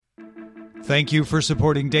Thank you for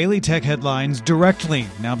supporting Daily Tech Headlines directly.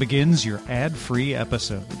 Now begins your ad-free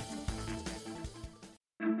episode.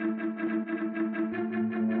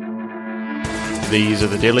 These are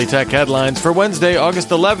the Daily Tech Headlines for Wednesday, August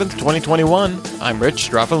 11th, 2021. I'm Rich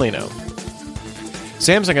Straffolino.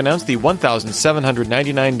 Samsung announced the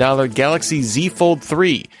 $1,799 Galaxy Z Fold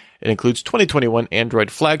 3. It includes 2021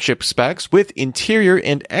 Android flagship specs with interior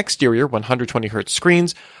and exterior 120Hz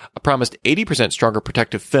screens, a promised 80% stronger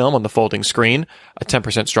protective film on the folding screen, a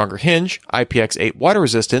 10% stronger hinge, IPX8 water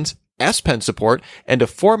resistance, S Pen support, and a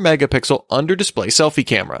 4-megapixel under-display selfie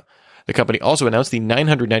camera. The company also announced the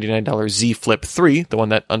 $999 Z Flip 3, the one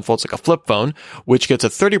that unfolds like a flip phone, which gets a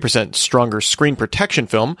 30% stronger screen protection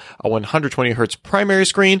film, a 120Hz primary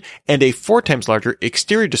screen, and a 4 times larger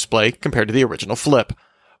exterior display compared to the original Flip.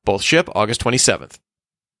 Both ship August 27th.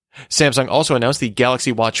 Samsung also announced the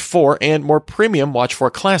Galaxy Watch 4 and more premium Watch 4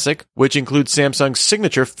 Classic, which includes Samsung's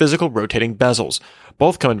signature physical rotating bezels.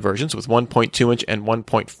 Both come in versions with 1.2-inch and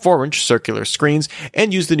 1.4-inch circular screens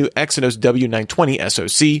and use the new Exynos W920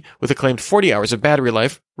 SoC with a claimed 40 hours of battery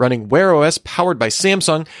life, running Wear OS powered by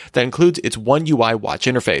Samsung that includes its One UI watch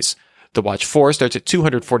interface. The Watch 4 starts at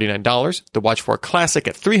 $249, the Watch 4 Classic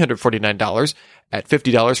at $349, at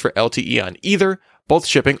 $50 for LTE on either, both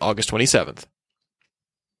shipping August 27th.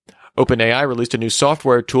 OpenAI released a new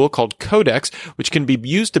software tool called Codex, which can be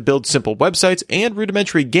used to build simple websites and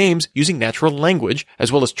rudimentary games using natural language, as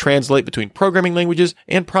well as translate between programming languages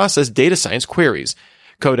and process data science queries.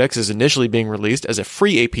 Codex is initially being released as a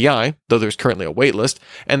free API, though there's currently a waitlist,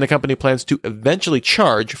 and the company plans to eventually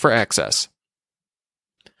charge for access.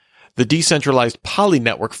 The decentralized Poly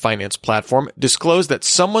Network finance platform disclosed that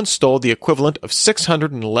someone stole the equivalent of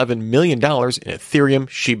 $611 million in Ethereum,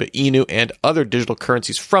 Shiba Inu, and other digital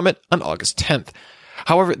currencies from it on August 10th.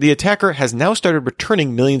 However, the attacker has now started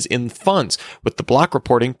returning millions in funds, with the block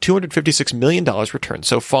reporting $256 million returned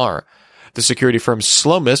so far. The security firm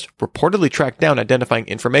Slowmist reportedly tracked down identifying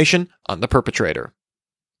information on the perpetrator.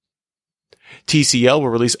 TCL will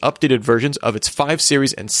release updated versions of its 5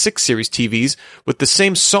 Series and 6 Series TVs with the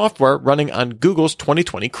same software running on Google's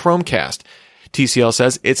 2020 Chromecast. TCL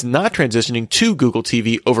says it's not transitioning to Google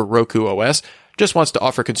TV over Roku OS, just wants to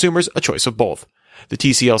offer consumers a choice of both. The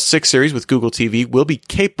TCL 6 Series with Google TV will be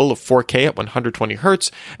capable of 4K at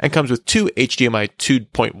 120Hz and comes with 2 HDMI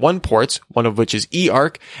 2.1 ports, one of which is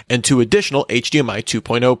eARC, and 2 additional HDMI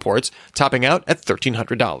 2.0 ports, topping out at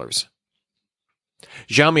 $1,300.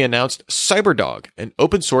 Xiaomi announced CyberDog, an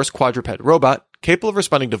open-source quadruped robot capable of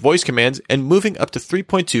responding to voice commands and moving up to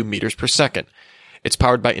 3.2 meters per second. It's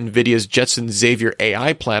powered by NVIDIA's Jetson Xavier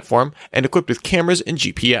AI platform and equipped with cameras and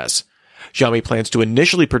GPS. Xiaomi plans to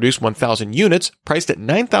initially produce 1,000 units, priced at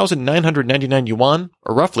 9,999 yuan,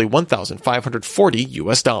 or roughly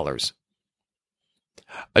 $1,540.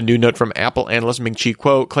 A new note from Apple analyst Ming-Chi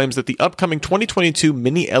Kuo claims that the upcoming 2022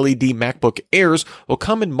 Mini LED MacBook Airs will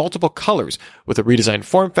come in multiple colors, with a redesigned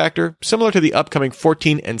form factor similar to the upcoming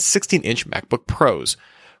 14 and 16-inch MacBook Pros.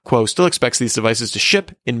 Kuo still expects these devices to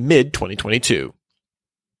ship in mid-2022.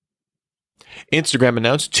 Instagram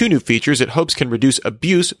announced 2 new features it hopes can reduce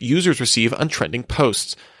abuse users receive on trending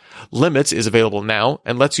posts. Limits is available now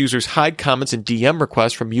and lets users hide comments and DM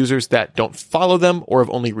requests from users that don't follow them or have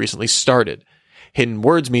only recently started. Hidden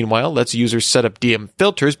Words, meanwhile, lets users set up DM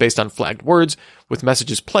filters based on flagged words, with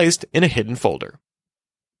messages placed in a hidden folder.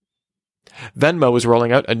 Venmo is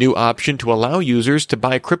rolling out a new option to allow users to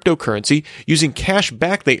buy cryptocurrency using cash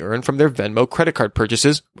back they earn from their Venmo credit card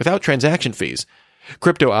purchases without transaction fees.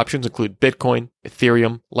 Crypto options include Bitcoin,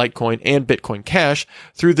 Ethereum, Litecoin, and Bitcoin Cash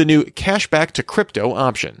through the new Cashback to Crypto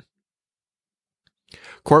option.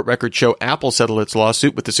 Court records show Apple settled its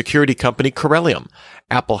lawsuit with the security company Corellium.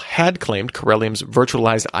 Apple had claimed Corellium's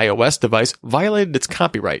virtualized iOS device violated its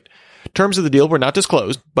copyright. Terms of the deal were not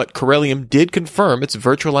disclosed, but Corellium did confirm its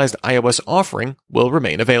virtualized iOS offering will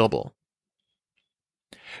remain available.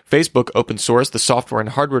 Facebook open-sourced the software and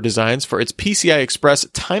hardware designs for its PCI Express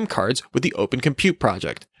time cards with the Open Compute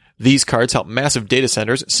project. These cards help massive data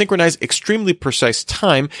centers synchronize extremely precise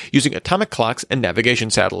time using atomic clocks and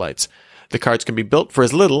navigation satellites. The cards can be built for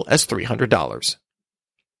as little as $300.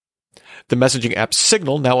 The messaging app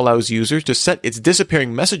Signal now allows users to set its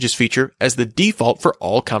disappearing messages feature as the default for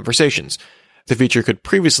all conversations. The feature could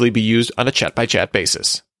previously be used on a chat-by-chat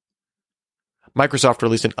basis. Microsoft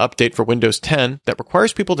released an update for Windows 10 that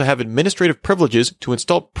requires people to have administrative privileges to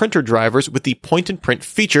install printer drivers with the point-and-print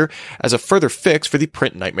feature as a further fix for the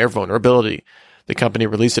Print Nightmare vulnerability. The company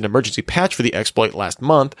released an emergency patch for the exploit last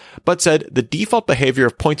month, but said the default behavior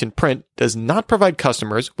of point-and-print does not provide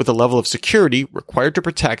customers with a level of security required to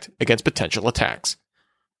protect against potential attacks.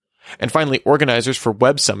 And finally, organizers for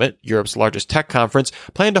Web Summit, Europe's largest tech conference,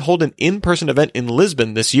 plan to hold an in-person event in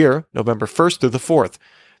Lisbon this year, November 1st through the 4th.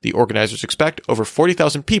 The organizers expect over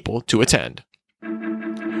 40,000 people to attend.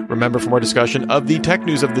 Remember, for more discussion of the tech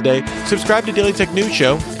news of the day, subscribe to Daily Tech News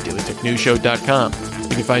Show at dailytechnewsshow.com.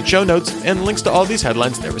 You can find show notes and links to all these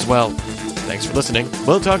headlines there as well. Thanks for listening.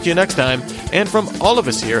 We'll talk to you next time. And from all of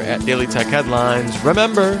us here at Daily Tech Headlines,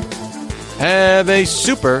 remember, have a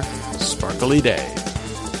super sparkly day.